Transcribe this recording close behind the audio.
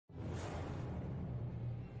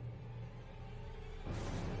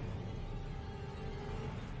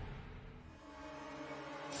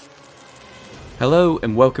Hello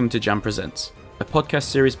and welcome to Jam Presents, a podcast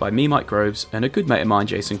series by me, Mike Groves, and a good mate of mine,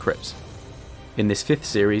 Jason Cripps. In this fifth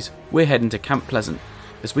series, we're heading to Camp Pleasant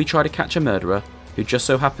as we try to catch a murderer who just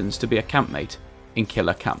so happens to be a campmate in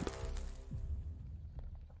Killer Camp.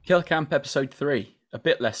 Killer Camp Episode 3, a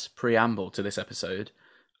bit less preamble to this episode.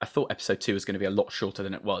 I thought Episode 2 was going to be a lot shorter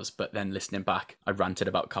than it was, but then listening back, I ranted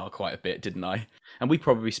about Carl quite a bit, didn't I? And we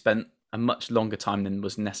probably spent a much longer time than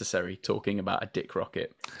was necessary talking about a dick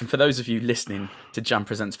rocket. And for those of you listening to Jam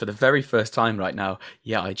Presents for the very first time right now,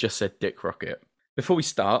 yeah, I just said dick rocket. Before we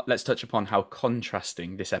start, let's touch upon how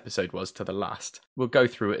contrasting this episode was to the last. We'll go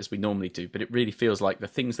through it as we normally do, but it really feels like the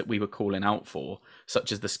things that we were calling out for,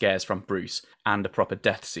 such as the scares from Bruce and a proper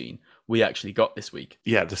death scene, we actually got this week.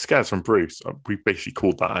 Yeah, the scares from Bruce, we basically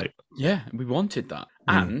called that out. Yeah, we wanted that.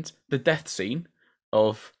 And the death scene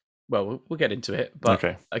of... Well, we'll get into it, but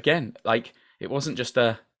Again, like, it wasn't just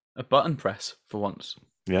a button press for once.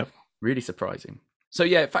 Yeah. Really surprising. So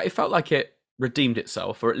yeah, it felt like it redeemed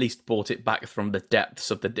itself, or at least brought it back from the depths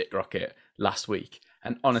of the dick rocket last week.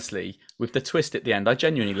 And honestly, with the twist at the end, I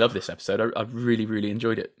genuinely love this episode. I really, really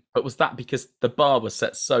enjoyed it. But was that because the bar was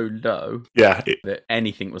set so low that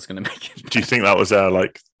anything was going to make it? Do you think that was our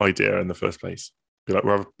idea in the first place? Be like,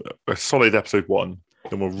 we'll have a solid episode 1.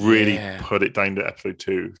 Then we'll really put it down to episode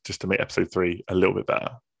 2 just to make episode 3 a little bit better.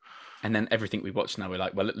 And then everything we watch now, we're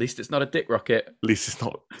like, well, at least it's not a dick rocket. At least it's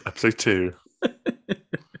not episode 2.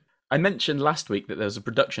 I mentioned last week that there was a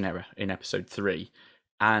production error in episode 3.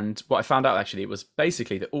 And what I found out, actually, it was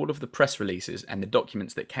basically that all of the press releases and the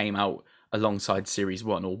documents that came out alongside Series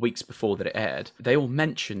 1 or weeks before that it aired, they all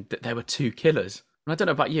mentioned that there were 2 killers. And I don't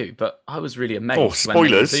know about you, but I was really amazed when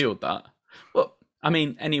they revealed that. Well, I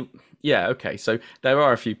mean, so there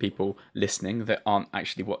are a few people listening that aren't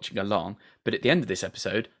actually watching along, but at the end of this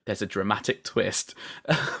episode, there's a dramatic twist.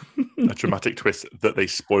 A dramatic twist that they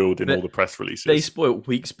spoiled in all the press releases. They spoiled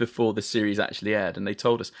weeks before the series actually aired, and they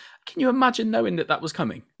told us. Can you imagine knowing that was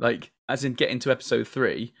coming? Like, as in getting to episode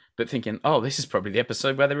 3, but thinking, oh, this is probably the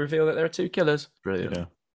episode where they reveal that there are 2 killers. Brilliant. Yeah.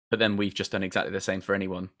 But then we've just done exactly the same for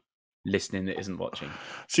anyone listening that isn't watching.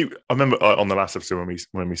 See, I remember on the last episode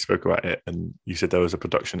when we spoke about it and you said there was a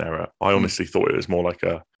production error, I honestly thought it was more like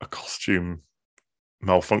a costume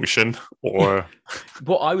malfunction or...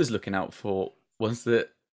 What I was looking out for was that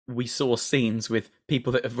we saw scenes with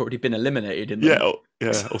people that have already been eliminated in them.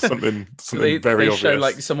 or something so very obvious. Show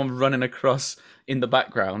like someone running across in the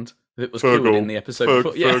background that was killed in the episode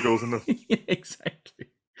before. Fergal's in the... Yeah, exactly.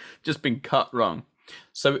 Just been cut wrong.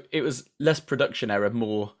 So it was less production error,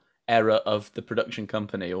 more error of the production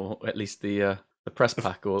company, or at least the press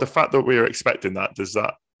pack. Or the fact that we are expecting that, does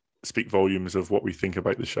that speak volumes of what we think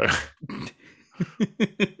about the show?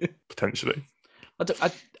 Potentially.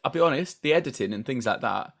 I'll be honest, the editing and things like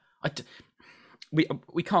that,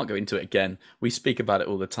 we can't go into it again. We speak about it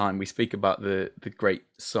all the time. We speak about the great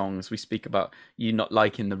songs. We speak about you not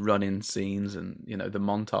liking the run-in scenes and, you know, the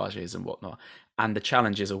montages and whatnot, and the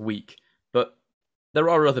challenges are weak. But there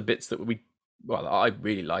are other bits that I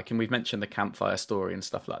really like, and we've mentioned the campfire story and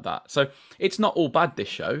stuff like that. So it's not all bad, this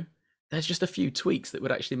show. There's just a few tweaks that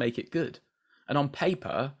would actually make it good. And on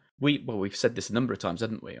paper, we've said this a number of times,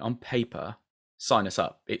 haven't we? On paper, sign us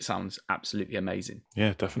up. It sounds absolutely amazing.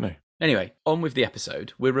 Yeah, definitely. Anyway, on with the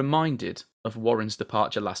episode. We're reminded of Warren's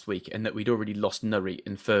departure last week and that we'd already lost Nuri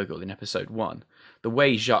and Fergal in episode 1. The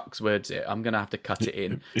way Jacques words it, I'm going to have to cut it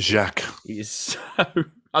in. Jacques. He is so...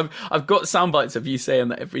 I've got sound bites of you saying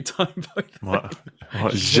that every time. What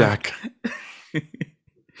Jacques?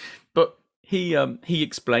 But he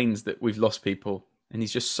explains that we've lost people, and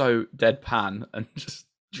he's just so deadpan and just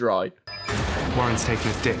dry. Warren's taken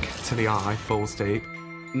a dick to the eye, balls deep.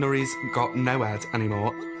 Nuri's got no head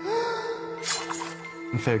anymore.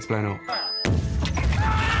 And Ferg's blown up.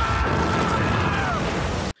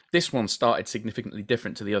 This one started significantly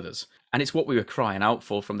different to the others, and it's what we were crying out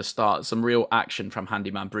for from the start, some real action from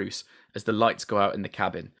Handyman Bruce as the lights go out in the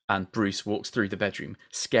cabin and Bruce walks through the bedroom,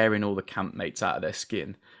 scaring all the campmates out of their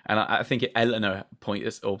skin. And I think Eleanor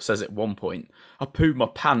says at one point, I pooed my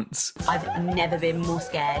pants. I've never been more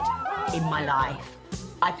scared in my life.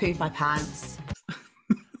 I pooed my pants.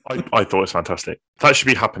 I thought it was fantastic. That should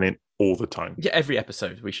be happening all the time. Yeah, every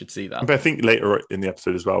episode we should see that. But I think later in the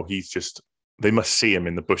episode as well, they must see him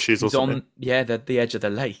in the bushes or something. The edge of the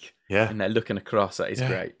lake. Yeah. And they're looking across. That is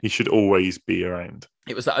great. He should always be around.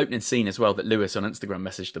 It was that opening scene as well that Lewis on Instagram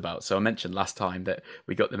messaged about. So I mentioned last time that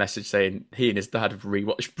we got the message saying he and his dad have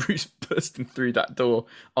rewatched Bruce bursting through that door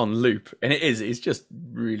on loop. And it's just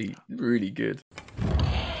really, really good.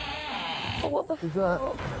 What the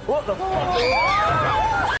fuck? What the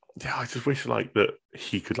fuck? Yeah, I just wish that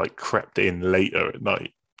he could crept in later at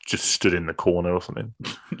night just stood in the corner or something.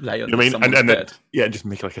 Lay You under know what I mean? someone's And then, bed yeah, just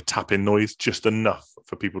make like a tapping noise, just enough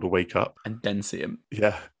for people to wake up. and then see him.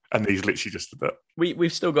 Yeah. And he's literally just stood there.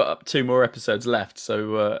 We've still got up 2 more episodes left,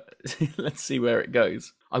 so let's see where it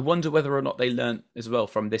goes. I wonder whether or not they learnt as well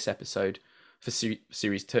from this episode for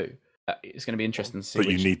series 2. It's going to be interesting to see But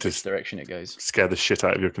you which, need to which direction it goes. Scare the shit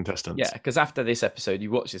out of your contestants. Yeah, because after this episode,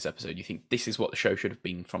 you watch this episode, you think this is what the show should have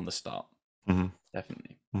been from the start. Mm-hmm.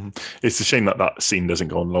 Definitely. Mm-hmm. It's a shame that that scene doesn't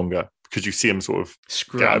go on longer because you see him sort of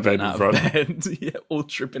Scrambling get out of bed, yeah, all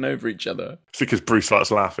tripping over each other. It's because Bruce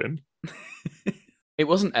starts laughing. It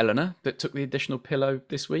wasn't Eleanor that took the additional pillow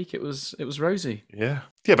this week. It was Rosie. Yeah,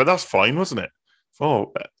 but that's fine, wasn't it?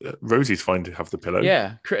 Oh, Rosie's fine to have the pillow.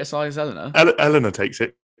 Yeah, criticise Eleanor. Eleanor takes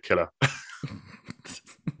it. Killer.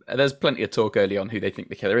 There's plenty of talk early on who they think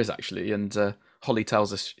the killer is, actually, and Holly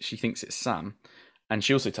tells us she thinks it's Sam, and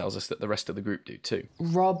she also tells us that the rest of the group do too.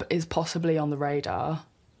 Rob is possibly on the radar,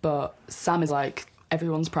 but Sam is like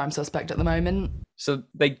everyone's prime suspect at the moment. So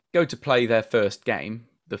they go to play their first game,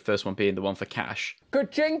 the first one being the one for cash.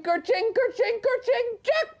 Ka-ching, ka-ching, ka-ching, ka-ching,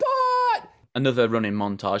 jackpot! Another running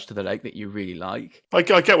montage to the lake that you really like. I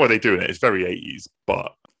get why they're doing it. It's very 80s,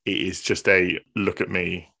 but it is just a look at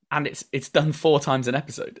me. And it's done 4 times an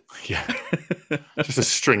episode. Yeah. Just to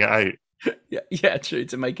string it out. Yeah, true,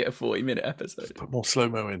 to make it a 40-minute episode. Put more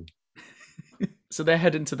slow-mo in. So they're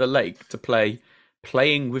heading to the lake to play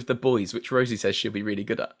Playing with the Boys, which Rosie says she'll be really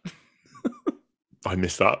good at. I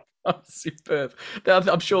missed that. Oh, superb.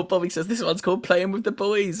 I'm sure Bobby says this one's called Playing with the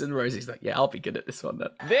Boys, and Rosie's like, yeah, I'll be good at this one then.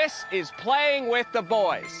 This is Playing with the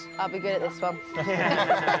Boys. I'll be good at this one.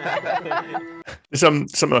 There's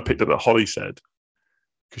something I picked up that Holly said,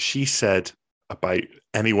 because she said about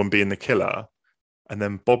anyone being the killer, and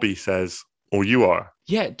then Bobby says, or you are.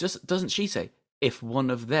 Yeah, doesn't she say, if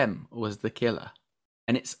one of them was the killer?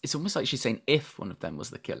 And it's almost like she's saying, if one of them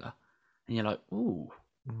was the killer. And you're like, ooh.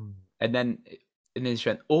 And then she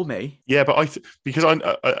went, or me. Yeah, but because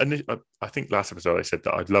I think last episode I said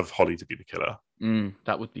that I'd love Holly to be the killer.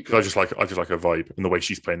 That would be good. Because I just like her vibe and the way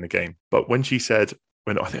she's playing the game. But when she said,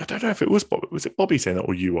 I don't know if it was Bobby. Was it Bobby saying that,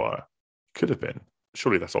 or you are? Could have been.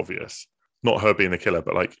 Surely that's obvious. Not her being the killer,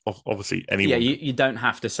 but like obviously anyone. Yeah, you don't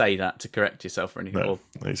have to say that to correct yourself or anything. No,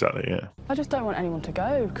 exactly, yeah. I just don't want anyone to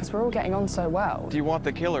go because we're all getting on so well. Do you want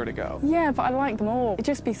the killer to go? Yeah, but I like them all. It'd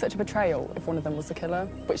just be such a betrayal if one of them was the killer,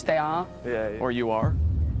 which they are. Yeah. Or you are?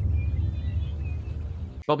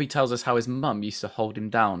 Bobby tells us how his mum used to hold him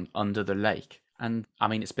down under the lake. And I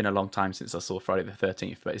mean, it's been a long time since I saw Friday the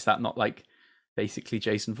 13th, but is that not like basically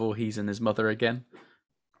Jason Voorhees and his mother again?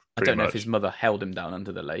 I don't know if his mother held him down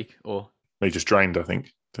under the lake or... They just drowned, I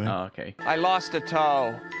think. Oh, okay. I lost a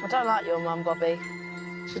toe. I don't like your mum, Bobby.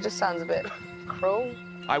 She just sounds a bit cruel.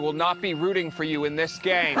 I will not be rooting for you in this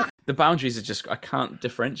game. The boundaries are just... I can't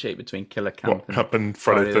differentiate between Killer Camp and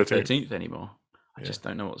Friday the 13th anymore. I just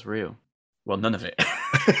don't know what's real. Well, none of it.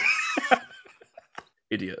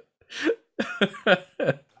 Idiot.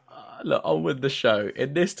 Look, on with the show.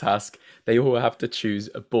 In this task, they all have to choose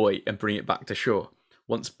a boy and bring it back to shore.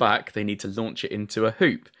 Once back, they need to launch it into a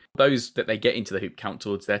hoop. Those that they get into the hoop count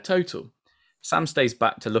towards their total. Sam stays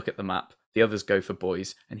back to look at the map. The others go for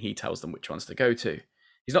boys, and he tells them which ones to go to.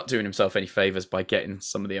 He's not doing himself any favours by getting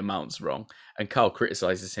some of the amounts wrong, and Carl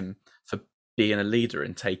criticises him for being a leader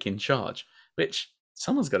and taking charge, which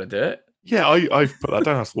someone's got to do it. Yeah, I've put that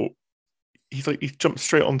down. I thought he jumped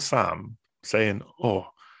straight on Sam, saying, "Oh,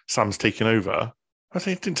 Sam's taking over." I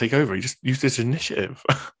say he didn't take over. He just used his initiative.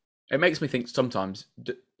 It makes me think sometimes.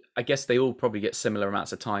 I guess they all probably get similar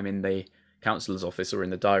amounts of time in the counsellor's office or in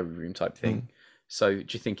the diary room type thing. So do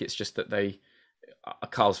you think it's just that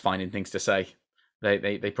Carl's finding things to say?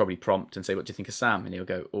 They probably prompt and say, "What do you think of Sam?" And he'll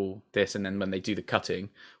go, "Oh, this." And then when they do the cutting,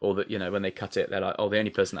 or that when they cut it, they're like, "Oh, the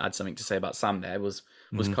only person that had something to say about Sam there was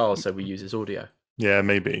Carl, so we use his audio." Yeah,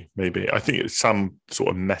 maybe. I think Sam sort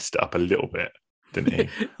of messed it up a little bit, didn't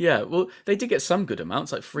he? Yeah, well, they did get some good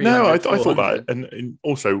amounts, like 300. No, I thought that, and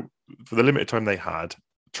also for the limited time they had,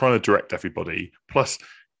 trying to direct everybody. Plus,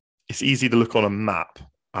 it's easy to look on a map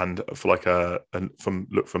and for like from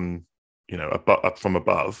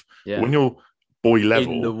above. Yeah. When you're boy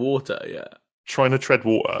level in the water, yeah, trying to tread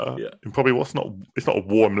water, and probably it's not a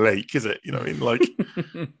warm lake, is it? Like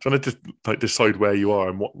trying to just like decide where you are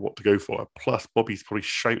and what to go for. Plus, Bobby's probably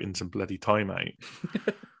shouting some bloody time out.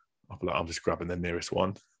 I'm just grabbing the nearest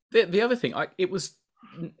one. The other thing, it was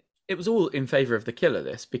all in favour of the killer.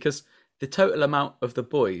 This because the total amount of the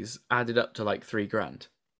boys added up to like $3,000,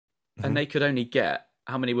 and they could only get,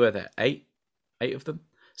 how many were there? 8 of them.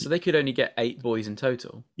 So they could only get 8 boys in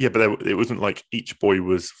total. Yeah, but it wasn't like each boy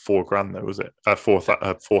was $4,000 though, was it?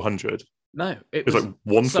 400. No, It was like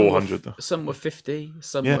one some 400. Some were 50,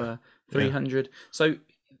 some Yeah. were 300. So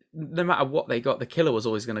no matter what they got, the killer was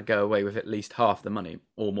always going to go away with at least half the money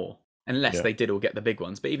or more, unless Yeah. they did all get the big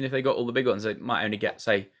ones. But even if they got all the big ones, they might only get,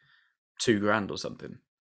 say, $2,000 or something.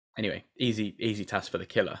 Anyway, easy task for the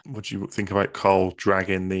killer. What do you think about Carl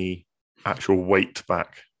dragging the actual weight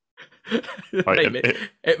back?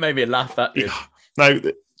 It made me laugh, that did. Now,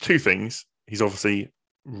 two things. He's obviously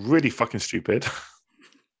really fucking stupid,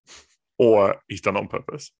 or he's done it on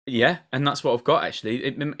purpose. Yeah, and that's what I've got, actually.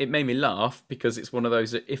 It made me laugh because it's one of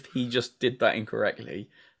those that if he just did that incorrectly,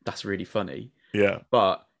 that's really funny. Yeah.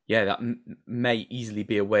 But yeah, that may easily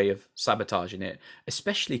be a way of sabotaging it,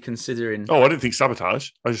 especially considering... Oh, I didn't think sabotage.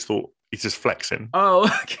 I just thought he's just flexing. Oh,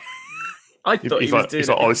 okay. I thought he was doing it's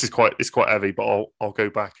it. like, oh, this is quite heavy, but I'll go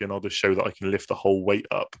back and I'll just show that I can lift the whole weight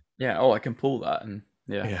up. Yeah, oh, I can pull that. And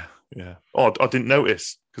yeah. Oh, I didn't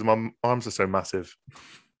notice because my arms are so massive.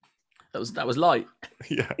 That was light.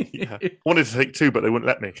 Yeah. I wanted to take 2, but they wouldn't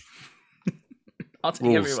let me. I'll take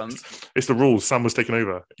Rules. everyone's. It's the rules. Sam was taking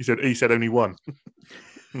over. He said only 1.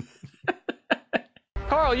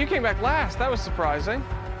 Carl, you came back last. That was surprising.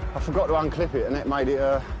 I forgot to unclip it, and it made it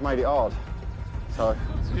hard. So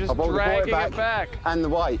You're just I brought the dragging boy it back. and the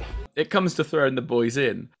weight. It comes to throwing the boys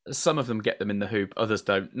in. Some of them get them in the hoop, others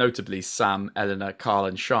don't. Notably, Sam, Eleanor, Carl,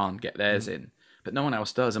 and Sean get theirs in, but no one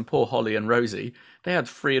else does. And poor Holly and Rosie, they had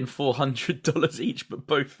 $300 and $400 each, but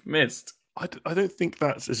both missed. I don't think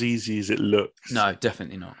that's as easy as it looks. No,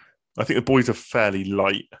 definitely not. I think the boys are fairly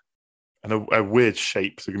light and a weird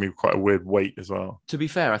shape, so it can be quite a weird weight as well. To be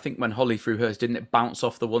fair, I think when Holly threw hers, didn't it bounce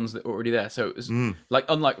off the ones that were already there? So it was like,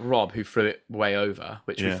 unlike Rob, who threw it way over,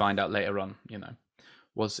 which we find out later on,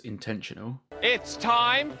 was intentional. It's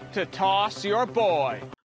time to toss your boy.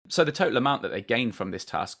 So the total amount that they gained from this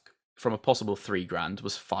task, from a possible $3,000,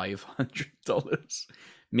 was $500,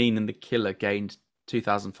 meaning the killer gained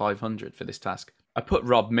 $2,500 for this task. I put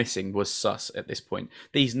Rob missing was sus at this point.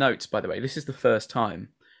 These notes, by the way, this is the first time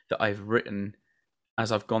that I've written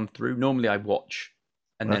as I've gone through. Normally I watch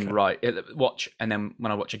and then watch, and then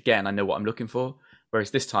when I watch again, I know what I'm looking for.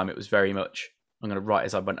 Whereas this time it was very much, I'm going to write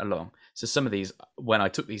as I went along. So some of these, when I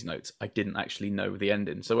took these notes, I didn't actually know the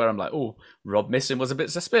ending. So where I'm like, oh, Rob missing was a bit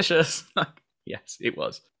suspicious. Yes, it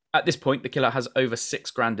was. At this point, the killer has over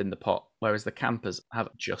 $6,000 in the pot, whereas the campers have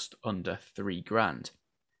just under $3,000.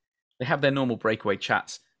 They have their normal breakaway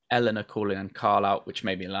chats, Eleanor calling and Carl out, which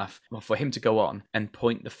made me laugh. Well, for him to go on and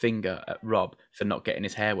point the finger at Rob for not getting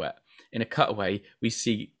his hair wet. In a cutaway, we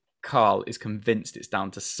see Carl is convinced it's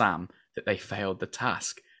down to Sam that they failed the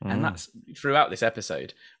task. And that's throughout this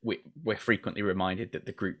episode, we're frequently reminded that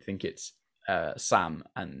the group think it's Sam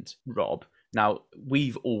and Rob. Now,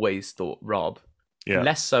 we've always thought Rob,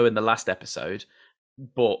 less so in the last episode,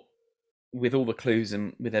 but with all the clues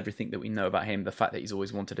and with everything that we know about him, the fact that he's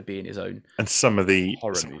always wanted to be in his own and some of the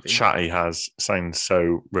chat he has sounds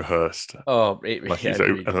so rehearsed. Oh, he's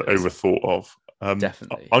really overthought of.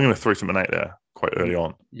 Definitely. I'm going to throw something out there quite early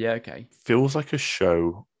on. Yeah, okay. Feels like a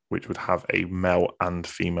show which would have a male and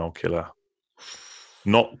female killer,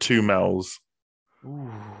 not 2 males. Ooh. Do you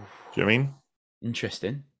know what I mean?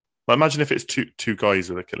 Interesting. Like, imagine if it's two guys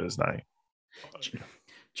with the killers now. Do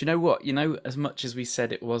you know what? As much as we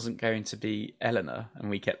said it wasn't going to be Eleanor, and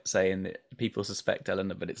we kept saying that people suspect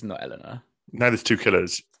Eleanor, but it's not Eleanor. Now there's 2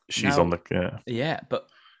 killers. She's on the Yeah, but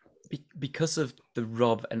because of the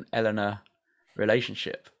Rob and Eleanor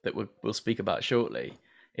relationship that we'll speak about shortly,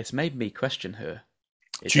 it's made me question her.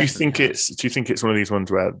 Do you think it's one of these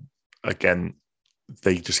ones where, again,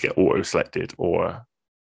 they just get auto selected, or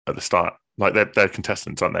at the start, like they're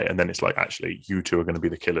contestants, aren't they? And then it's like, actually, you 2 are going to be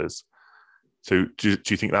the killers. So do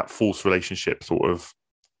you think that false relationship sort of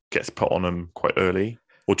gets put on them quite early?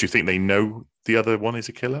 Or do you think they know the other one is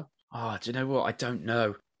a killer? Oh, do you know what? I don't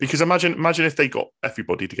know. Because imagine if they got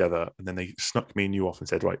everybody together and then they snuck me and you off and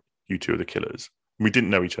said, right, you 2 are the killers. We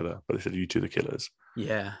didn't know each other, but they said, you 2 are the killers.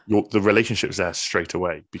 Yeah. The relationship's there straight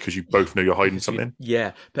away because you both know you're hiding something.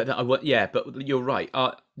 But you're right.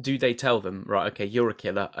 Do they tell them, right, okay, you're a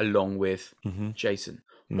killer along with Jason?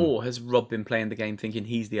 Or has Rob been playing the game thinking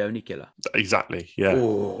he's the only killer? Exactly, yeah.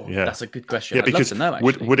 Oh, yeah. That's a good question. Yeah, because I'd love to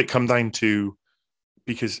know, actually. Would it come down to,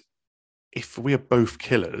 because if we are both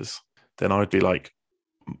killers, then I'd be like,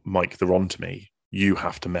 Mike, they're on to me. You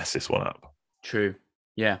have to mess this one up. True.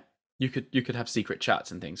 Yeah. You could have secret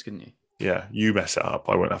chats and things, couldn't you? Yeah, you mess it up.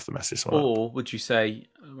 I won't have to mess this one up. Or would you say,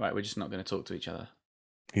 right, we're just not going to talk to each other?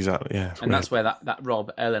 Exactly, yeah. And that's where that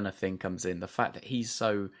Rob Eleanor thing comes in. The fact that he's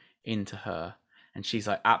so into her and she's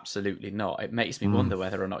like, absolutely not. It makes me wonder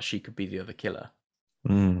whether or not she could be the other killer.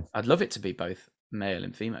 I'd love it to be both male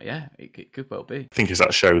and female. Yeah, it could well be. I think it's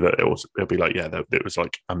that show that it'll be like, it was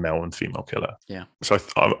like a male and female killer. Yeah. So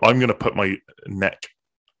I'm going to put my neck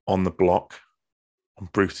on the block, on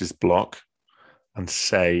Bruce's block, and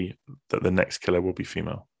say that the next killer will be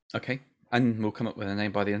female. Okay. And we'll come up with a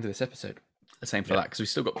name by the end of this episode. The same for that, because we've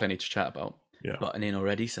still got plenty to chat about. Yeah. Button in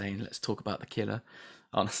already saying, let's talk about the killer.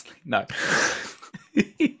 Honestly, no.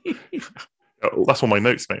 That's on my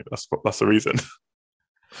notes, mate. That's the reason.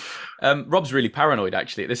 Rob's really paranoid,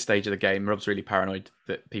 actually, at this stage of the game. Rob's really paranoid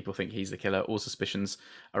that people think he's the killer. All suspicions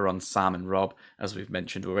are on Sam and Rob, as we've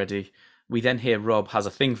mentioned already. We then hear Rob has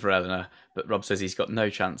a thing for Eleanor, but Rob says he's got no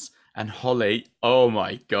chance. And Holly, oh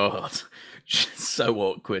my God, she's so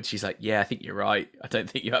awkward. She's like, yeah, I think you're right. I don't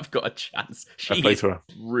think you have got a chance. She is brutal.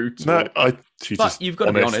 No, you've got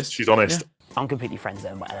to be honest. She's honest. Yeah. I'm completely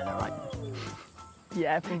friend-zoned by Eleanor right now.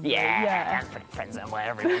 Yeah, probably. Yeah, I'm pretty friend-zoned by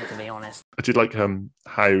everyone, to be honest. I did like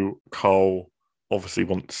how Carl obviously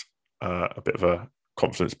wants a bit of a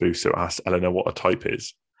confidence boost, so asks Eleanor what a type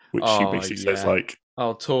is, which she basically says like,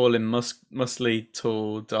 "Oh, tall and muscly,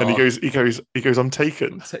 tall, dark." And he goes, "I'm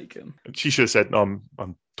taken." I'm taken. And she should have said, "No,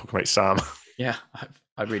 I'm talking about Sam." Yeah,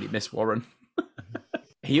 I really miss Warren.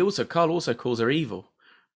 Carl also calls her evil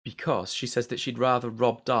because she says that she'd rather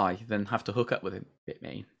Rob die than have to hook up with him. Bit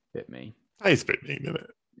mean. That is a bit mean, isn't it?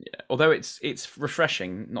 Yeah. Although it's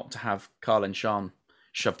refreshing not to have Carl and Sean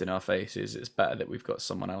shoved in our faces. It's better that we've got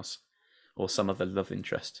someone else or some other love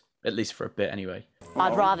interest, at least for a bit anyway.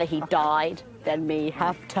 I'd rather he died than me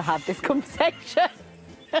have to have this conversation.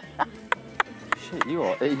 Shit, you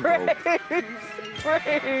are evil.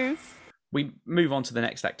 Bruce. We move on to the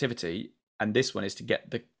next activity, and this one is to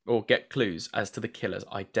get clues as to the killer's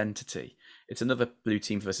identity. It's another blue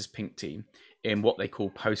team versus pink team in what they call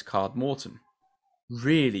postcard mortem.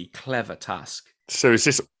 Really clever task. So is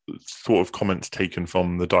this sort of comments taken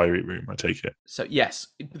from the diary room, I take it? So yes,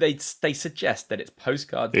 they suggest that it's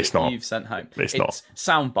postcards you've sent home. It's not.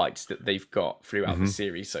 Sound bites that they've got throughout the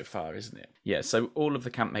series so far, isn't it? Yeah, so all of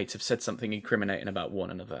the campmates have said something incriminating about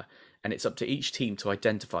one another, and it's up to each team to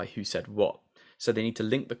identify who said what. So they need to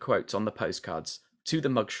link the quotes on the postcards to the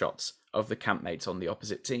mugshots of the campmates on the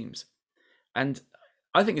opposite teams. And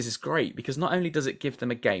I think this is great because not only does it give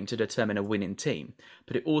them a game to determine a winning team,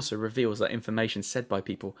 but it also reveals that information said by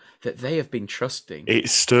people that they have been trusting. It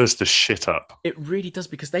stirs the shit up. It really does,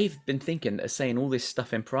 because they've been thinking of saying all this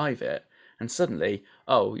stuff in private, and suddenly,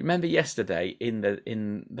 oh, remember yesterday in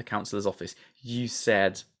the councillor's office, you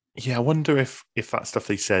said... Yeah, I wonder if that stuff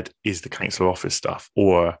they said is the councillor office stuff,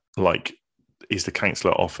 or like is the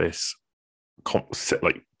councillor office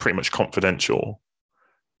like pretty much confidential,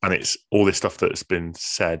 and it's all this stuff that's been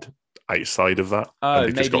said outside of that. Oh,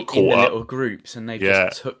 maybe just got caught in the little groups, and they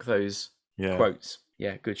just took those quotes.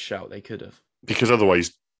 Yeah, good shout. They could have, because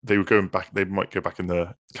otherwise they were going back. They might go back in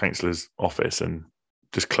the councillor's office and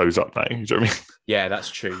just close up now. You know what I mean? Yeah, that's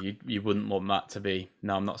true. You wouldn't want that to be.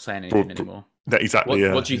 No, I'm not saying anything anymore. Exactly.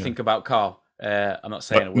 What do you think about Carl? I'm not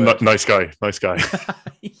saying a word. Nice guy.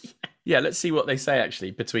 Yeah, let's see what they say actually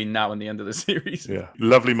between now and the end of the series. Yeah,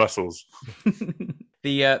 lovely muscles.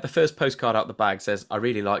 The first postcard out the bag says, "I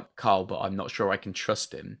really like Carl, but I'm not sure I can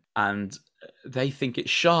trust him." And they think it's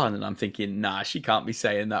Sean, and I'm thinking, nah, she can't be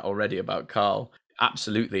saying that already about Carl.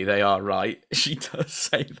 Absolutely, they are right. She does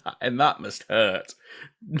say that, and that must hurt.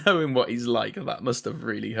 Knowing what he's like, that must have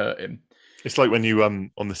really hurt him. It's like when you on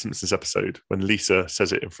the Simpsons episode when Lisa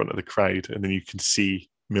says it in front of the crowd, and then you can see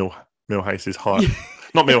Milhouse's heart.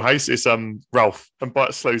 Not Milhouse, it's Ralph, and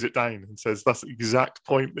Bart slows it down and says that's the exact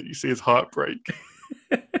point that you see his heart break.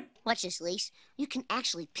 Watch this, Lise. You can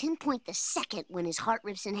actually pinpoint the second when his heart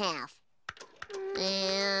rips in half.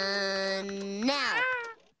 And now.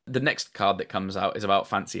 The next card that comes out is about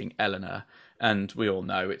fancying Eleanor, and we all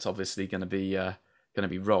know it's obviously going to be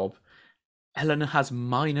Rob. Eleanor has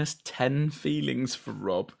 -10 feelings for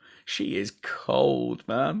Rob. She is cold,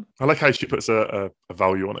 man. I like how she puts a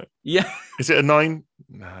value on it. Yeah. Is it a 9?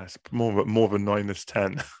 Nah, it's more of a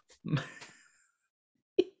 -10.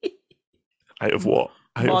 Out of what?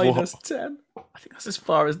 -10. I think that's as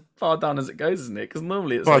far down as it goes, isn't it? Because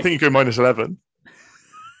normally it's. Well, I think you go -11.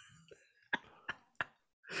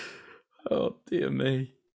 Oh dear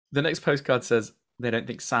me. The next postcard says they don't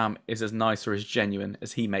think Sam is as nice or as genuine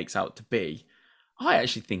as he makes out to be. I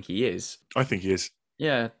actually think he is. I think he is.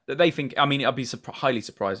 Yeah, they think. I mean, I'd be highly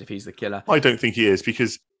surprised if he's the killer. I don't think he is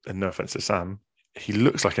because, and no offense to Sam, he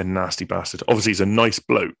looks like a nasty bastard. Obviously, he's a nice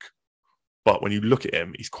bloke, but when you look at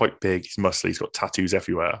him, he's quite big. He's muscly. He's got tattoos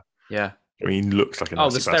everywhere. Yeah, I mean, he looks like a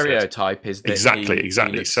nasty bastard. The stereotype is that exactly.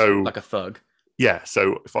 He looks so like a thug. Yeah.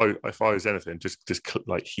 So if I was anything, just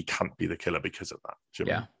like he can't be the killer because of that.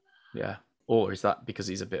 Yeah. Or is that because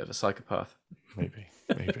he's a bit of a psychopath? Maybe.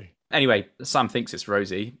 Anyway, Sam thinks it's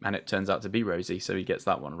Rosie, and it turns out to be Rosie, so he gets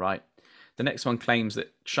that one right. The next one claims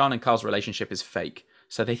that Sean and Carl's relationship is fake,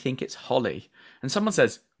 so they think it's Holly. And someone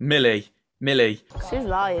says, Millie. She's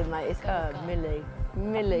lying, mate. It's her, Millie.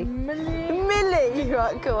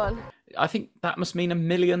 Right, go on. I think that must mean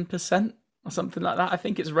 1,000,000% or something like that. I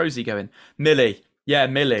think it's Rosie going, Millie. Yeah,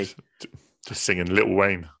 Millie. Just singing Little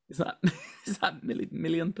Wayne. Is that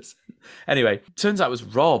million %? Anyway, turns out it was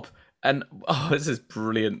Rob. And this is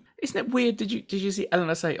brilliant. Isn't it weird? Did you see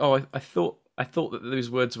Eleanor say, I thought that those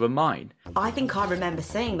words were mine? I think I remember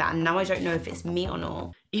saying that, and now I don't know if it's me or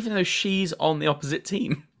not. Even though she's on the opposite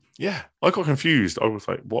team. Yeah, I got confused. I was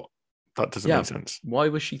like, what? That doesn't make sense. Why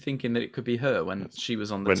was she thinking that it could be her when she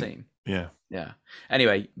was on the team? Yeah. Yeah.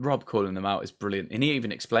 Anyway, Rob calling them out is brilliant. And he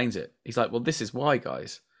even explains it. He's like, well, this is why,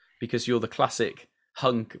 guys. Because you're the classic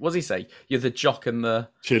hunk. What does he say? You're the jock and the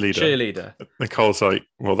cheerleader. Nicole's like,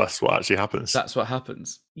 well, that's what actually happens. That's what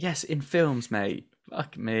happens. Yes, in films, mate.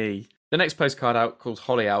 Fuck me. The next postcard out calls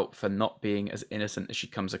Holly out for not being as innocent as she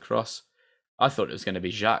comes across. I thought it was going to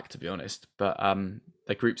be Jacques, to be honest. But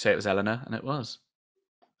the group say it was Eleanor, and it was.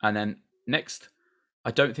 And then next,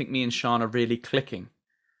 I don't think me and Sean are really clicking.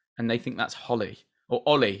 And they think that's Holly. Or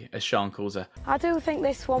Ollie, as Sean calls her. I do think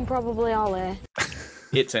this one probably Ollie.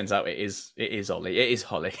 It turns out it is Ollie. It is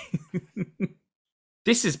Holly.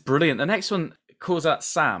 This is brilliant. The next one calls out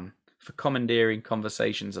Sam for commandeering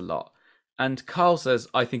conversations a lot. And Carl says,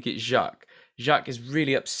 I think it's Jacques. Jacques is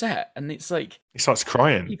really upset. And it's like... He starts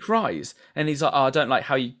crying. He cries. And he's like, I don't like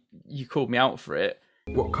how you called me out for it.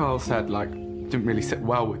 What Carl said, didn't really sit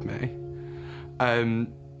well with me.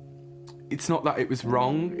 It's not that it was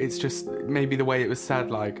wrong. It's just maybe the way it was said,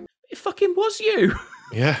 It fucking was you.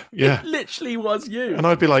 Yeah. It literally was you. And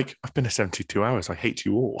I'd be like, I've been here 72 hours. I hate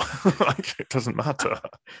you all. It doesn't matter.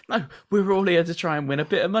 No, we were all here to try and win a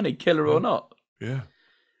bit of money, killer or not. Yeah.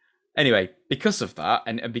 Anyway, because of that,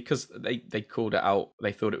 and because they called it out,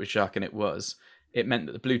 they thought it was Jacques, and it meant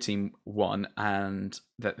that the blue team won and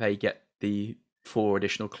that they get the 4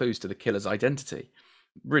 additional clues to the killer's identity.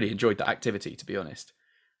 Really enjoyed that activity, to be honest.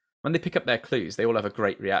 When they pick up their clues, they all have a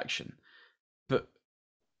great reaction. But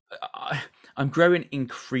I'm growing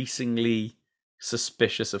increasingly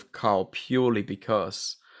suspicious of Carl purely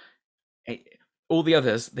because all the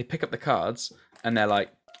others, they pick up the cards and they're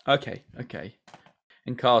like, okay.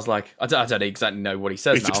 And Carl's like, I don't exactly know what he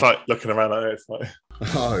says. He's just looking around like this.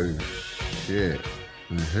 Oh, shit.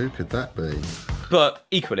 Who could that be? But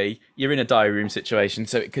equally, you're in a diary room situation,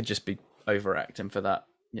 so it could just be overacting for that,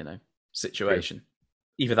 situation. True.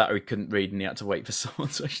 Either that or he couldn't read and he had to wait for someone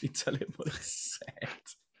to actually tell him what he said.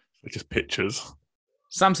 They're just pictures.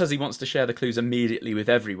 Sam says he wants to share the clues immediately with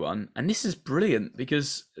everyone. And this is brilliant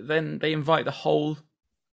because then they invite the whole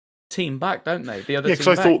team back, don't they? The other team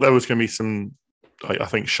because I thought there was going to be some... I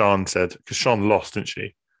think Sean said... Because Sean lost, didn't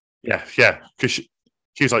she? Yeah. Because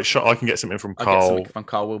she was like, I can get something from Carl. Get something from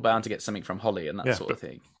Carl. We're bound to get something from Holly and that sort of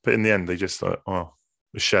thing. But in the end, they just thought,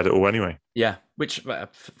 we shared it all anyway. Yeah, which,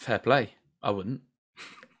 fair play. I wouldn't.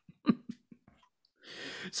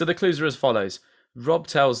 So the clues are as follows. Rob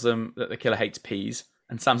tells them that the killer hates peas,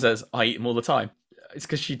 and Sam says, I eat them all the time. It's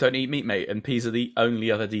because you don't eat meat, mate, and peas are the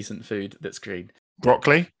only other decent food that's green.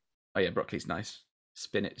 Broccoli? Oh yeah, broccoli's nice.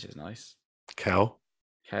 Spinach is nice. Kale's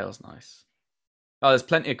nice. Oh, there's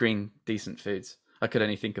plenty of green, decent foods. I could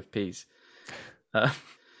only think of peas.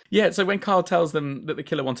 So when Carl tells them that the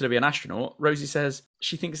killer wanted to be an astronaut, Rosie says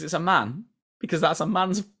she thinks it's a man, because that's a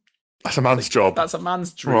man's job. That's a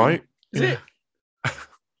man's dream. Right. Is it?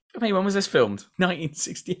 I mean, when was this filmed?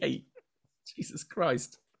 1968. Jesus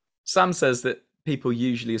Christ. Sam says that people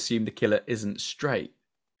usually assume the killer isn't straight.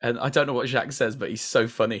 And I don't know what Jacques says, but he's so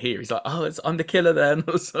funny here. He's like, I'm the killer then,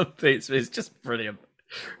 or something. It's just brilliant.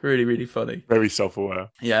 Really, really funny. Very self-aware.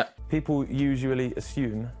 Yeah. People usually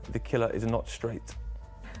assume the killer is not straight.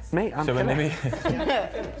 Mate, I'm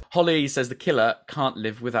killer. Holly says the killer can't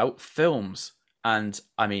live without films. And,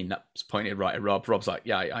 I mean, that's pointed right at Rob. Rob's like,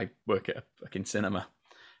 yeah, I work at a fucking cinema.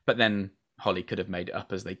 But then Holly could have made it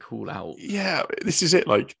up as they call out. Yeah, this is it.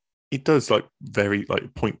 It does, very,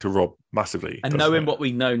 point to Rob massively. And knowing what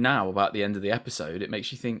we know now about the end of the episode, it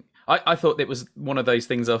makes you think... I thought it was one of those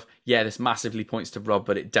things of, yeah, this massively points to Rob,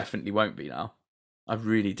 but it definitely won't be now. I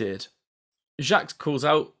really did. Jacques calls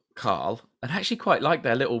out Carl, and I actually quite like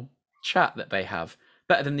their little chat that they have.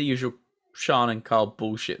 Better than the usual Sean and Carl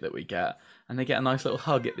bullshit that we get. And they get a nice little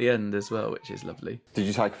hug at the end as well, which is lovely. Did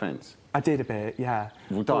you take offence? I did a bit, yeah.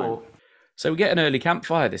 Well, don't. So we get an early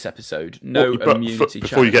campfire this episode. No immunity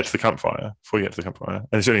before you get to the campfire, and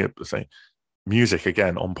it's only a thing, music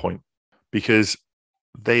again on point, because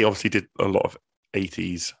they obviously did a lot of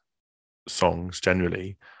 80s songs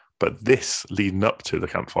generally, but this leading up to the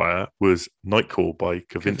campfire was Night Call by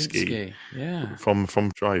Kavinsky. Yeah. From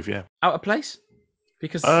Drive, yeah. Out of place?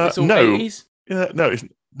 Because it's all no. 80s? Yeah, no,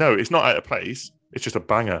 it's not out of place. It's just a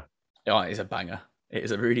banger. Oh, it is a banger. It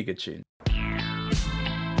is a really good tune.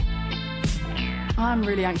 I'm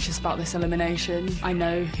really anxious about this elimination. I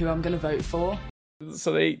know who I'm going to vote for.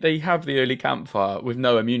 So they have the early campfire with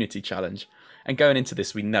no immunity challenge. And going into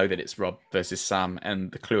this, we know that it's Rob versus Sam,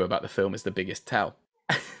 and the clue about the film is the biggest tell.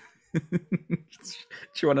 Do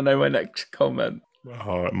you want to know my next comment?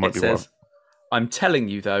 Oh, it might be says, one. I'm telling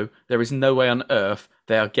you, though, there is no way on earth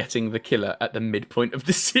they are getting the killer at the midpoint of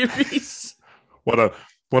the series. What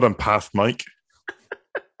a past Mike.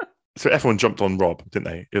 So everyone jumped on Rob, didn't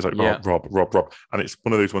they? It was like, Rob. And it's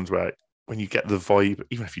one of those ones where when you get the vibe,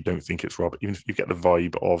 even if you don't think it's Rob, even if you get the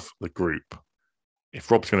vibe of the group, if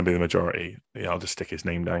Rob's going to be the majority, I'll just stick his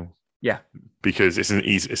name down. Yeah. Because it's an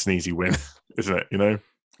easy win, isn't it? You know?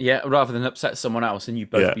 Yeah, rather than upset someone else and you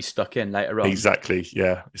both be stuck in later on. Exactly,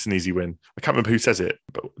 yeah. It's an easy win. I can't remember who says it,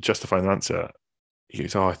 but justifying the answer, he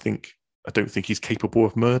goes, I don't think he's capable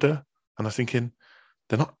of murder. And I'm thinking,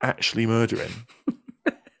 they're not actually murdering.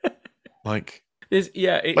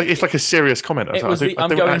 It's like a serious comment.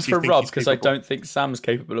 I'm going for Rob because I don't think Sam's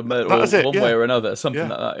capable of murder one way or another, something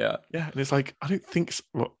like that. Yeah. Yeah. And it's like, I don't think,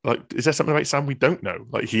 is there something about Sam we don't know?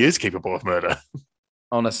 Like, he is capable of murder.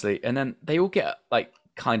 Honestly. And then they all get like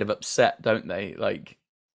kind of upset, don't they? Like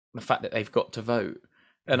the fact that they've got to vote.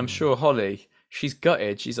 And I'm sure Holly, she's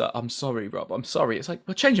gutted. She's like, I'm sorry, Rob. I'm sorry. It's like,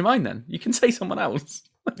 well, change your mind then. You can say someone else.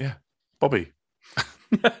 Yeah. Bobby.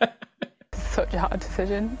 Such a hard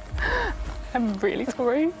decision. I'm really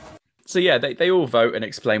sorry. So yeah, they all vote and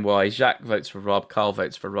explain why. Jacques votes for Rob, Carl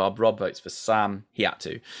votes for Rob votes for Sam, he had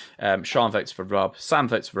to. Sean votes for Rob, Sam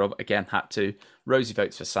votes for Rob, again had to. Rosie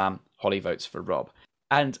votes for Sam, Holly votes for Rob.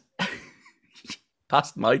 And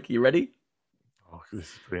past Mike, you ready? Oh, this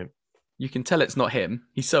is brilliant. You can tell it's not him.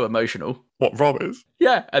 He's so emotional. What, Rob is?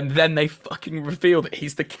 Yeah, and then they fucking reveal that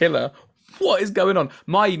he's the killer. What is going on?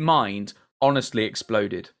 My mind honestly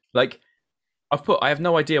exploded. Like, I have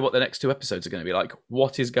no idea what the next 2 episodes are going to be like.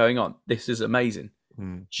 What is going on? This is amazing.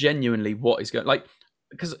 Genuinely, what is going like?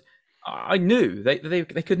 Because I knew they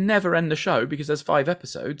could never end the show because there's 5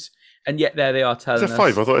 episodes, and yet there they are telling us. Is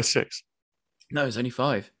there 5? I thought it was 6. No, it's only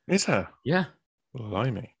 5. Is there? Yeah.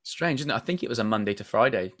 Blimey. Strange, isn't it? I think it was a Monday to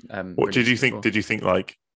Friday. What did you think? Before. Did you think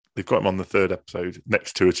like they've got him on the 3rd episode?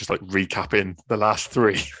 Next 2 is just like recapping the last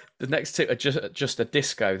 3. The next 2 are just a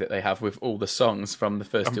disco that they have with all the songs from the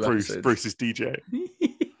first 2 episodes. Bruce is DJ.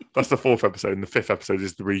 That's the 4th episode, and the 5th episode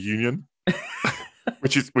is the reunion,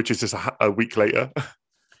 which is just a week later.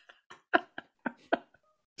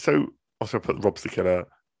 So also I put Rob's the killer.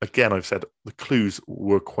 Again, I've said the clues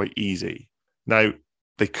were quite easy. Now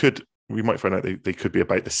we might find out they could be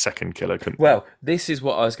about the second killer, couldn't we? Well, this is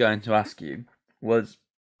what I was going to ask you. Was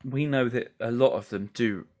we know that a lot of them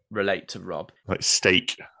do relate to Rob, like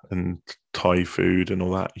steak and Thai food and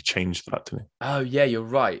all that. He changed that, didn't he? Oh yeah, you're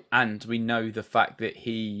right. And we know the fact that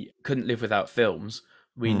he couldn't live without films.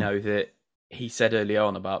 We know that he said early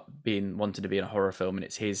on about wanting to be in a horror film, and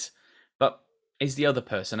it's his. But is the other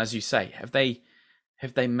person, as you say, have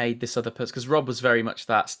they made this other person? Because Rob was very much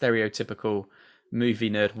that stereotypical movie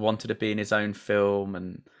nerd, wanted to be in his own film,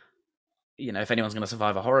 and if anyone's going to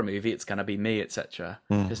survive a horror movie, it's going to be me, etc.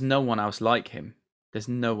 There's no one else like him. There's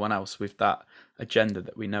no one else with that agenda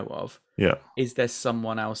that we know of. Yeah. Is there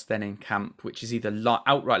someone else then in camp which is either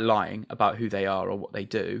outright lying about who they are or what they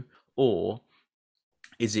do, or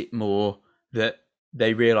is it more that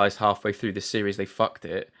they realise halfway through the series they fucked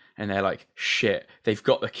it and they're like, shit, they've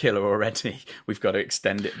got the killer already. We've got to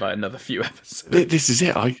extend it by another few episodes. This is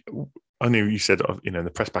it. I knew you said, in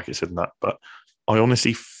the press packet said that, but I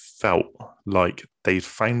honestly felt like they'd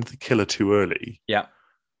found the killer too early. Yeah.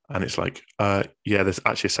 And it's like, there's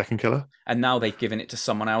actually a second killer, and now they've given it to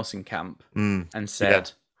someone else in camp and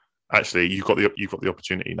said, "Actually, you've got the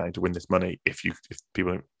opportunity now to win this money if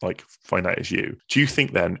people like find out it's you." Do you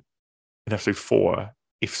think then in episode 4,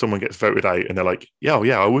 if someone gets voted out and they're like, "Yeah,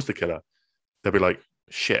 I was the killer," they'll be like,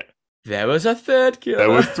 "Shit, there was a third killer. There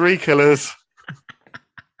was 3 killers."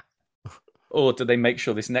 Or do they make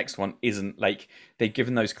sure this next one isn't like they've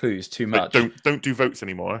given those clues too much? Don't do votes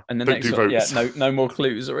anymore. And the don't next do one, votes. no more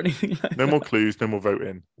clues or anything. Like no more clues, no more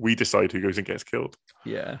voting. We decide who goes and gets killed.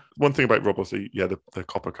 Yeah. One thing about Rob was the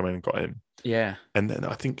copper come in and got in. Yeah. And then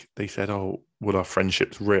I think they said, "Oh, were our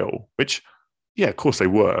friendships real?" Which, yeah, of course they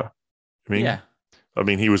were. I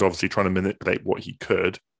mean, he was obviously trying to manipulate what he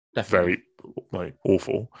could. Definitely. Very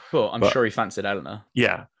awful. Well, I'm sure he fancied Eleanor.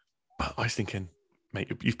 Yeah, but I was thinking,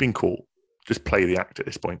 mate, you've been caught. Just play the act at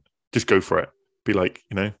this point. Just go for it. Be like,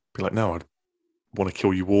 no, I want to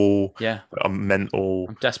kill you all. Yeah. I'm mental.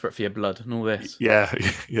 I'm desperate for your blood and all this. Yeah,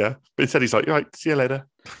 yeah. But instead he's like, all right, see you later.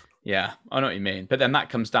 Yeah, I know what you mean. But then that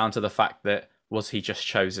comes down to the fact that was he just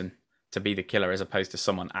chosen to be the killer as opposed to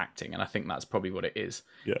someone acting? And I think that's probably what it is.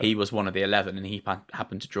 Yeah. He was one of the 11 and he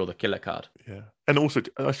happened to draw the killer card. Yeah. And also,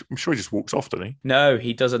 I'm sure he just walks off, doesn't he? No,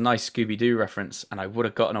 he does a nice Scooby-Doo reference, and I would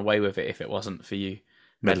have gotten away with it if it wasn't for you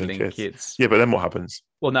meddling kids. Yeah, but then what happens?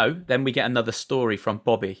 Well, no, then we get another story from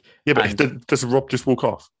Bobby. Yeah, but does Rob just walk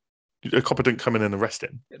off? A copper didn't come in and arrest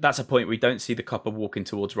him. That's a point. We don't see the copper walking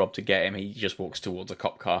towards Rob to get him. He just walks towards a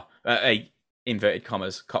cop car. Inverted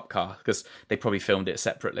commas cop car, because they probably filmed it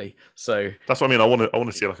separately. So that's what I mean. I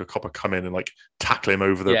want to see like a copper come in and like tackle him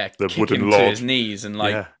over the kick wooden him log to his knees and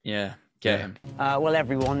like get him. Well,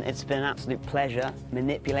 everyone, it's been an absolute pleasure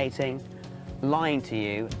manipulating, lying to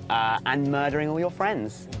you, and murdering all your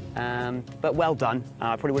friends. But well done.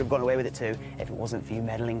 I probably would have gotten away with it too if it wasn't for you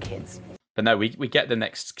meddling kids. But no, we get the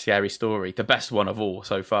next scary story, the best one of all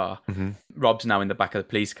so far. Mm-hmm. Rob's now in the back of the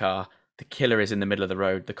police car. The killer is in the middle of the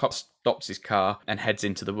road. The cop stops his car and heads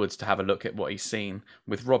into the woods to have a look at what he's seen.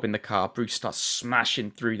 With Rob in the car, Bruce starts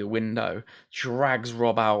smashing through the window, drags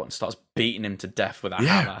Rob out and starts beating him to death with a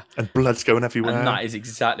hammer. And blood's going everywhere. And that is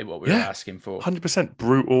exactly what we were asking for. 100%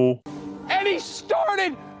 brutal. And he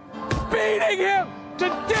started beating him to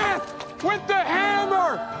death with the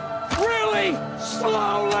hammer, really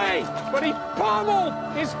slowly. But he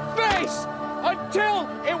pummeled his face until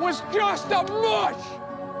it was just a mush.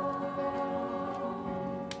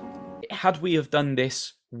 Had we have done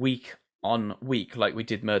this week on week like we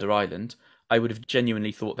did Murder Island, I would have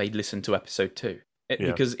genuinely thought they'd listened to episode 2.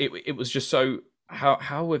 Because it was just so... How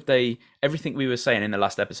have they... Everything we were saying in the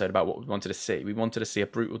last episode about what we wanted to see. We wanted to see a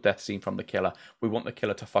brutal death scene from the killer. We want the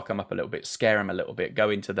killer to fuck him up a little bit, scare him a little bit, go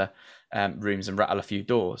into the rooms and rattle a few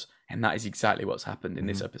doors. And that is exactly what's happened in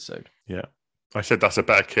this episode. Yeah. I said that's a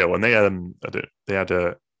better kill. And they had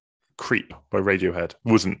a Creep by Radiohead.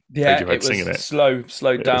 Wasn't Radiohead singing it?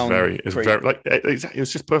 Slowed down. It was very like it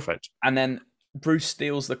was just perfect. And then Bruce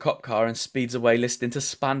steals the cop car and speeds away, listening to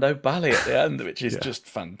Spandau Ballet at the end, which is just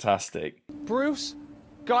fantastic. Bruce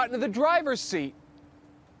got into the driver's seat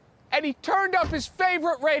and he turned up his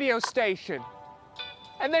favorite radio station.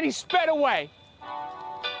 And then he sped away.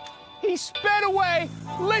 He sped away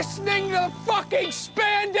listening to the fucking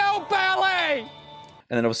Spandau Ballet.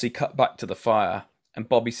 And then obviously cut back to the fire. And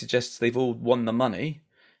Bobby suggests they've all won the money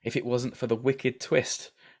if it wasn't for the wicked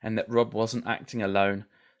twist and that Rob wasn't acting alone.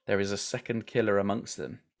 There is a second killer amongst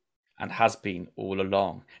them and has been all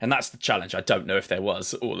along. And that's the challenge. I don't know if there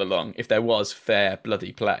was all along. If there was, fair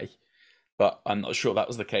bloody play. But I'm not sure that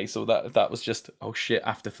was the case or that was just, oh shit,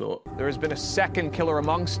 afterthought. There has been a second killer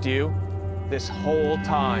amongst you this whole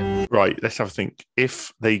time. Right, let's have a think.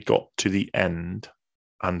 If they got to the end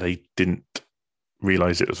and they didn't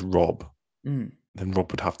realise it was Rob... then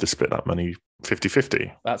Rob would have to split that money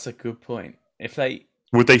 50-50. That's a good point.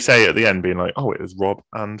 Would they say at the end, being like, oh, it was Rob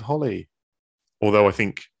and Holly? Although I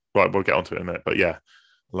think, right, we'll get onto it in a minute. But yeah,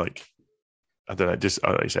 like, I don't know, just,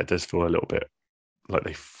 like I said, it does feel a little bit like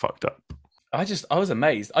they fucked up. I was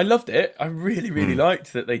amazed. I loved it. I really, really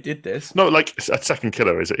liked that they did this. No, like, a second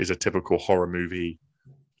killer is a typical horror movie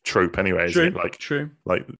trope anyway, isn't it? Like, true.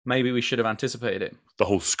 Like, maybe we should have anticipated it. The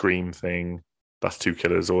whole Scream thing. That's 2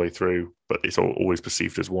 killers all the way through, but it's always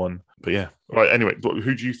perceived as one. But yeah, right. Anyway,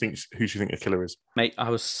 who do you think the killer is, mate? I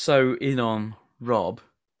was so in on Rob.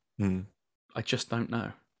 I just don't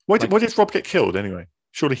know. Why did Rob get killed anyway?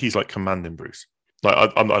 Surely he's like commanding Bruce.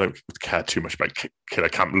 Like I don't care too much about Killer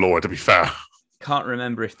Camp Law, to be fair. Can't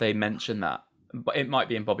remember if they mentioned that, but it might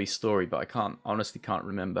be in Bobby's story. But I honestly can't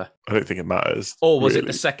remember. I don't think it matters. Or was it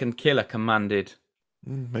the second killer commanded?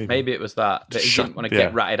 Maybe it was that he didn't want to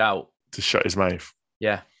get ratted out. To shut his mouth.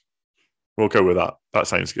 Yeah. We'll go with that. That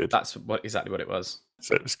sounds good. That's exactly what it was.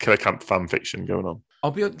 So it's Killer Camp fan fiction going on.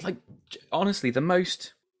 I'll be like, honestly, the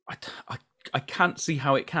most... I can't see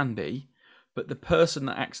how it can be, but the person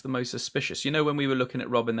that acts the most suspicious... You know, when we were looking at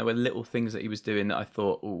Robin, there were little things that he was doing that I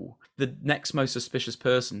thought, ooh, the next most suspicious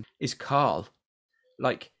person is Carl.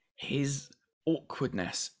 Like, his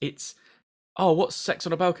awkwardness. It's, oh, what's Sex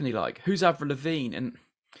on a Balcony like? Who's Avril Lavigne? And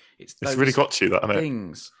it's really got to you, that, hasn't it?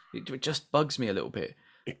 Things. It just bugs me a little bit.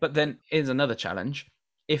 But then here's another challenge.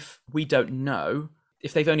 If we don't know,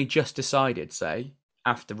 if they've only just decided, say,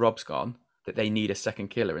 after Rob's gone, that they need a second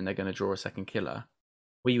killer and they're going to draw a second killer,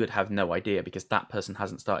 we would have no idea because that person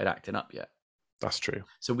hasn't started acting up yet. That's true.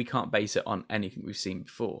 So we can't base it on anything we've seen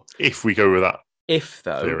before. If we go with that If,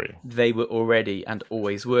 though, theory, they were already and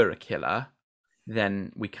always were a killer,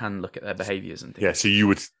 then we can look at their behaviours and things. Yeah, so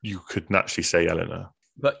you could naturally say Eleanor.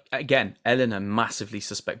 But again, Eleanor massively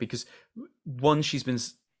suspect because one,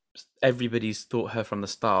 everybody's thought her from the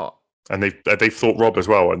start. And they've thought Rob as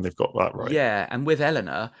well, and they've got that right. Yeah, and with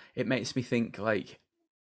Eleanor, it makes me think, like,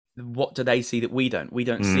 what do they see that we don't? We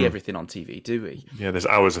don't see everything on TV, do we? Yeah, there's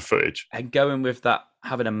hours of footage. And going with that,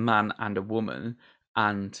 having a man and a woman,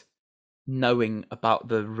 and knowing about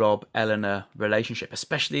the Rob-Eleanor relationship,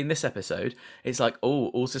 especially in this episode, it's like, oh,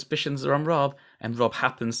 all suspicions are on Rob, and Rob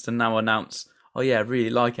happens to now announce, oh yeah, I really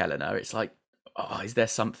like Eleanor. It's like, oh, is there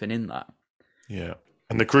something in that? Yeah.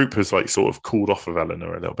 And the group has like sort of cooled off of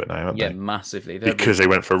Eleanor a little bit now, haven't they? Yeah, massively. Because they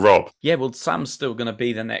went for Rob. Yeah, well, Sam's still going to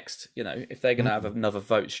be the next, if they're going to have another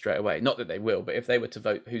vote straight away. Not that they will, but if they were to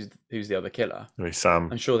vote who's the other killer. Maybe Sam.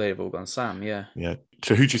 I'm sure they've all gone Sam, yeah. Yeah.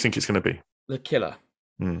 So who do you think it's going to be? The killer.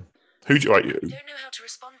 Who do you... Right, I don't know how to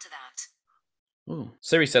respond to that. Ooh.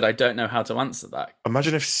 Siri said, I don't know how to answer that.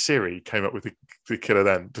 Imagine if Siri came up with the killer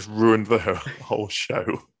then, just ruined the whole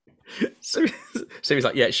show. Siri's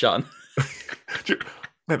like, yeah, it's Sean.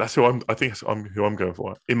 No, that's who I'm going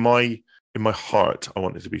for. In my heart, I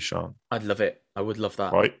want it to be Sean. I'd love it. I would love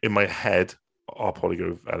that. Right. In my head, I'll probably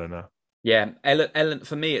go with Eleanor. Yeah, Ellen.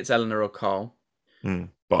 For me, it's Eleanor or Carl.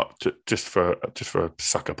 But just for a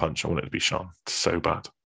sucker punch, I want it to be Sean. It's so bad.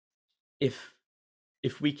 If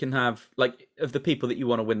we can have, like, of the people that you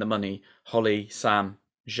want to win the money, Holly, Sam,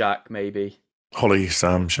 Jacques, maybe. Holly,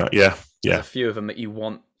 Sam, Jacques. Yeah. There's a few of them that you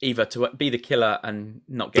want either to be the killer and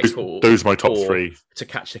not get caught. Those are my top three. To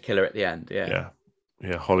catch the killer at the end, yeah.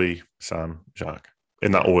 Yeah, Holly, Sam, Jacques.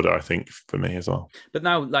 In that order, I think, for me as well. But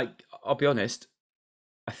now, like, I'll be honest,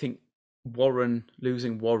 I think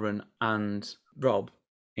losing Warren and Rob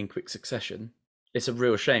in quick succession, it's a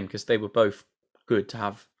real shame because they were both good to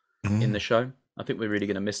have in the show. I think we're really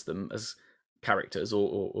going to miss them as characters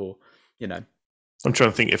or. I'm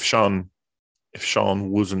trying to think if Sean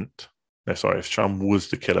was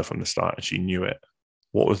the killer from the start and she knew it,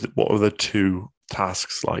 what were the two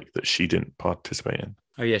tasks like that she didn't participate in?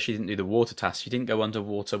 Oh yeah, she didn't do the water task. She didn't go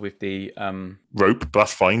underwater with the rope, but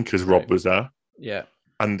that's fine because Rob was there. Yeah.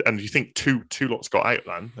 And you think two lots got out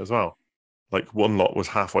then as well? Like one lot was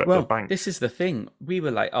halfway up the bank. This is the thing. We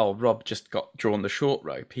were like, oh, Rob just got drawn the short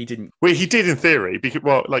rope. He didn't. Well, he did in theory. Because,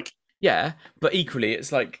 yeah, but equally,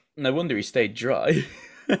 it's like no wonder he stayed dry.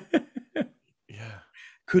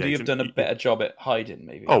 Could he have done a better job at hiding,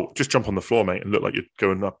 maybe? Oh, just jump on the floor, mate, and look like you're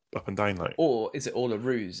going up and down. Like. Or is it all a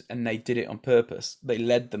ruse and they did it on purpose? They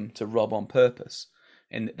led them to Rob on purpose.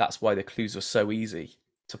 And that's why the clues were so easy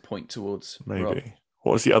to point towards maybe. Rob.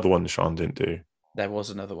 What was the other one Sean didn't do? There was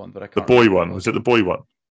another one, but I can't The boy one. Was it the boy one?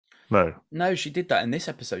 No. No, she did that in this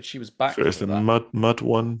episode. She was back. So it was the mud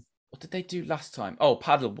one. What did they do last time? Oh,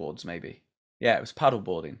 paddleboards, maybe. Yeah, it was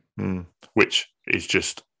paddleboarding. Which is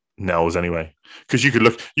just nails anyway, because you could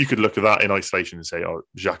look at that in isolation and say, oh,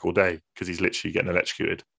 Jacques Audet, because he's literally getting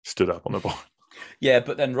electrocuted, stood up on the ball. Yeah,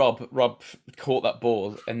 but then Rob caught that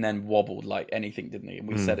ball and then wobbled like anything, didn't he? And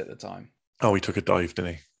we said at the time. Oh, he took a dive,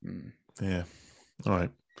 didn't he? Yeah. All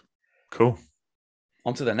right. Cool.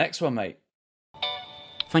 On to the next one, mate.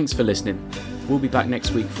 Thanks for listening. We'll be back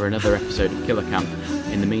next week for another episode of Killer Camp.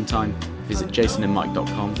 In the meantime, visit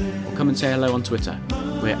jasonandmike.com or come and say hello on Twitter.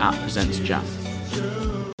 We're @PresentsJam.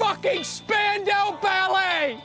 Fucking spit!